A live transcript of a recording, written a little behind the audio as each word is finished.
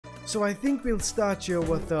So I think we'll start here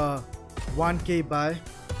with a 1k buy.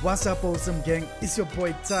 What's up, awesome gang? It's your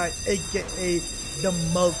boy Ty, aka the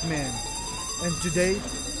Milkman, and today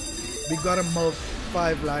we gotta milk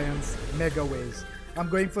 5 lions mega ways. I'm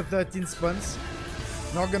going for 13 spins.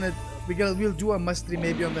 We'll do a mystery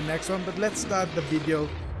maybe on the next one, but let's start the video,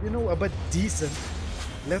 a bit decent.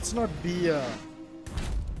 Let's not be a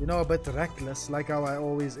bit reckless like how I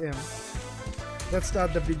always am. Let's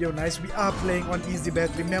start the video nice. We are playing on easy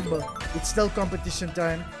bet. Remember, it's still competition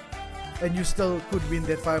time and you still could win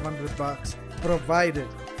that 500 bucks provided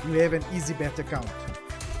you have an easy bet account.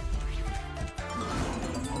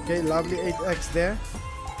 Okay, lovely 8x there.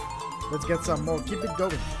 Let's get some more. Keep it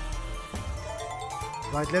going.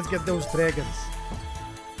 Right, let's get those dragons.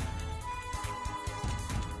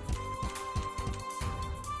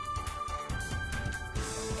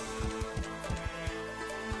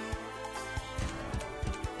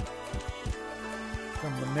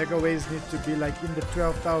 Come, the mega ways need to be like in the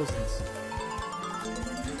 12,000s.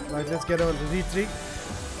 Right, let's get our retrig.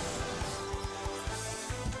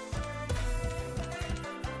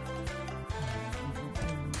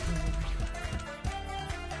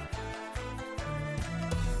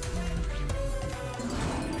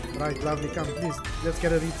 Right, lovely, come, please, let's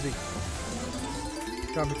get a retrig.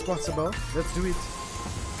 Come, it's possible, let's do it.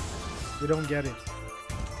 We don't get it.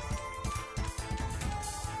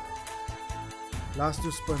 Last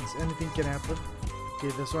 2 spins, anything can happen.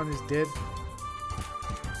 Okay, this one is dead.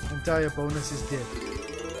 Entire bonus is dead.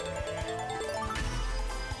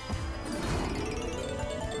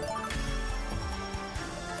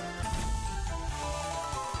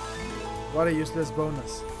 What a useless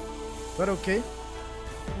bonus. But okay.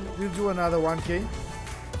 We'll do another 1k.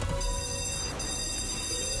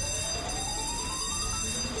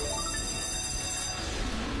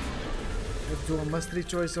 Let's do a mystery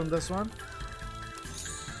choice on this one.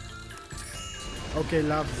 Okay,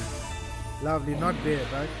 lovely. Lovely, not bad,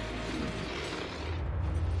 right?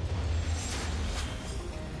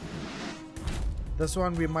 This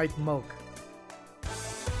one we might milk.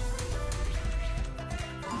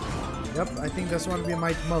 Yep, I think this one we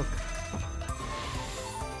might milk.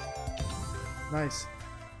 Nice.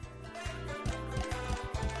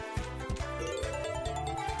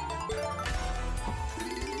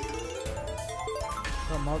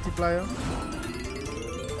 A multiplier.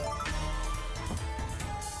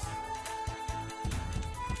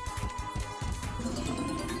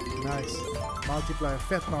 Nice. Multiplier,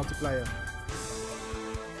 fat multiplier.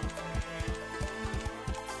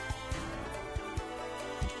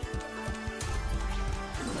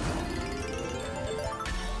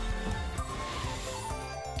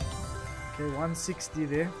 Okay, 160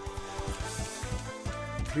 there.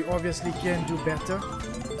 We obviously can do better.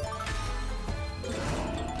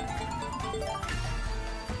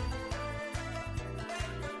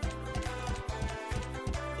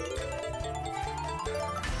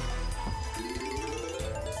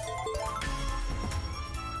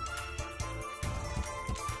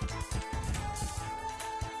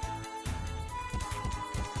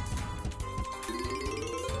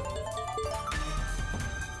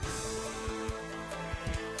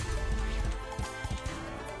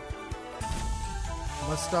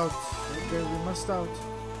 Must out. Okay, we must out.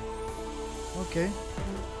 Okay.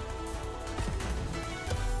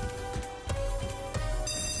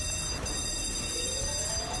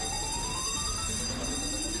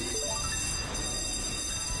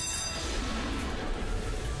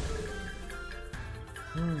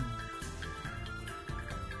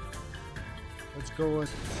 Let's go with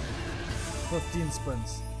 15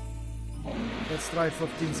 spins. Let's try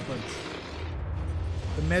 15 spins.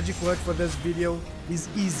 The magic word for this video is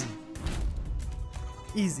easy.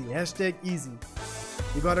 Easy. Hashtag easy.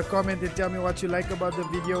 You gotta comment and tell me what you like about the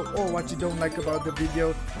video or what you don't like about the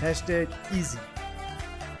video. Hashtag easy.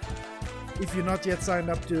 If you're not yet signed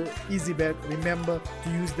up to EasyBet, remember to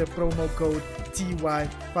use the promo code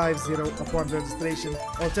TY50 upon registration.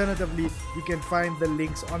 Alternatively, you can find the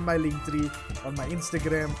links on my link tree, on my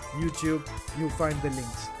Instagram, YouTube. You'll find the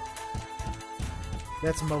links.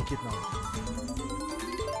 Let's milk it now.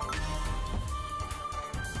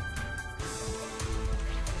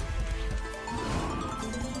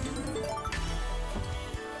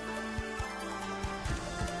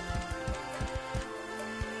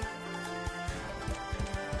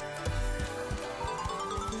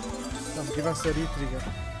 Give us a retrigger.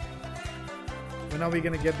 When are we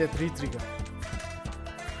gonna get that retrigger?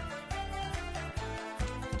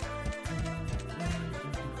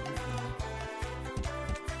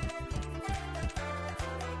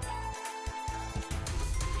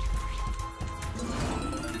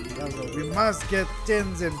 though. We must get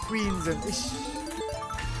 10s and queens and ish.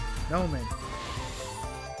 No, man.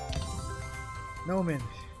 No, man.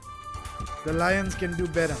 The Lions can do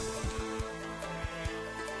better.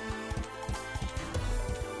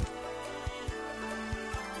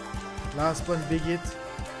 Last one, big hit.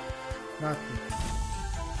 Nothing.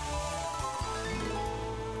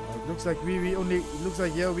 It looks like we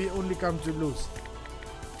only come to lose.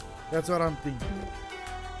 That's what I'm thinking.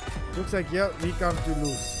 Looks like we come to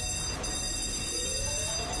lose.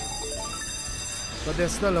 But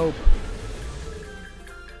there's still hope.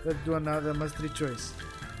 Let's do another mystery choice.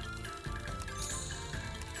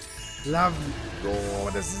 Lovely. Oh,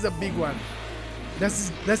 this is a big one.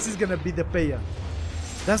 This is gonna be the payer.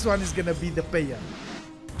 This one is gonna be the payer.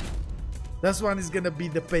 This one is gonna be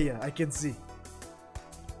the payer. I can see.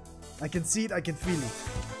 I can see it. I can feel it.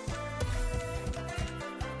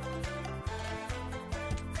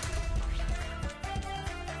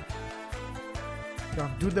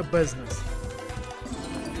 Come, do the business.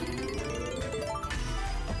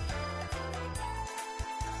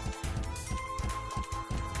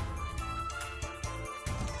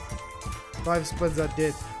 Five spins are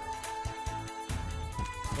dead.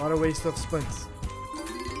 What a waste of spins.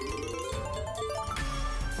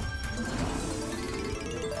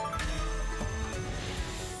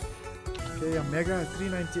 Okay, a mega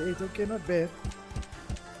 398. Okay, not bad.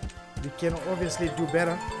 We can obviously do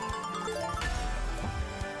better.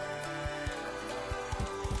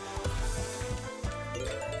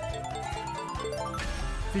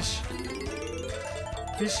 Fish.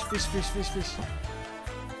 Fish, fish, fish, fish, fish.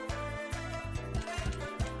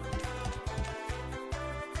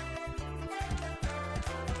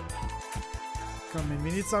 Come in,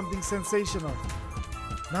 we need something sensational.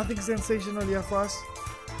 Nothing sensational here for us.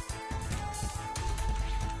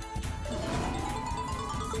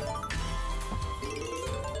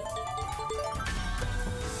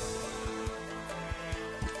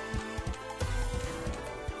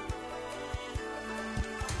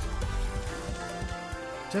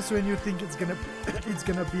 Just when you think it's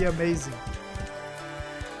gonna be amazing.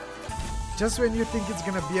 Just when you think it's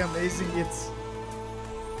gonna be amazing,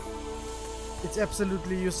 it's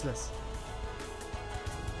absolutely useless.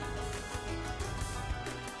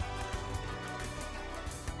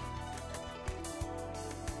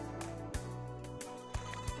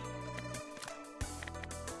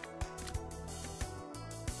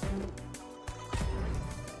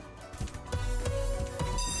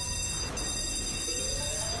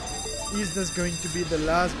 Is this going to be the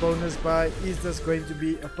last bonus buy? Is this going to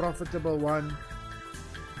be a profitable one?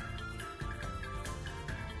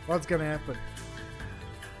 What's gonna happen?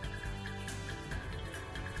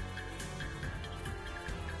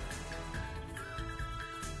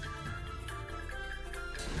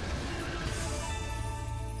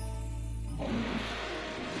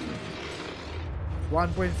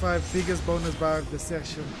 $1.5 biggest bonus buy of the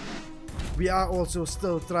session. We are also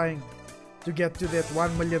still trying to get to that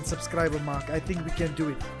 1 million subscriber mark. I think we can do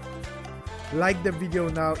it. Like the video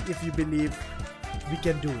now if you believe we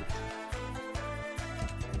can do it.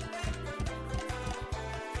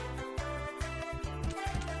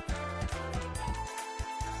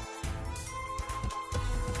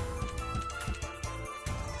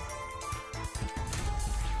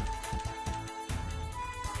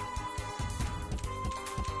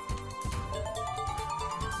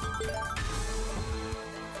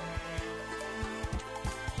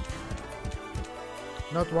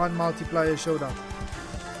 Not one multiplier showed up.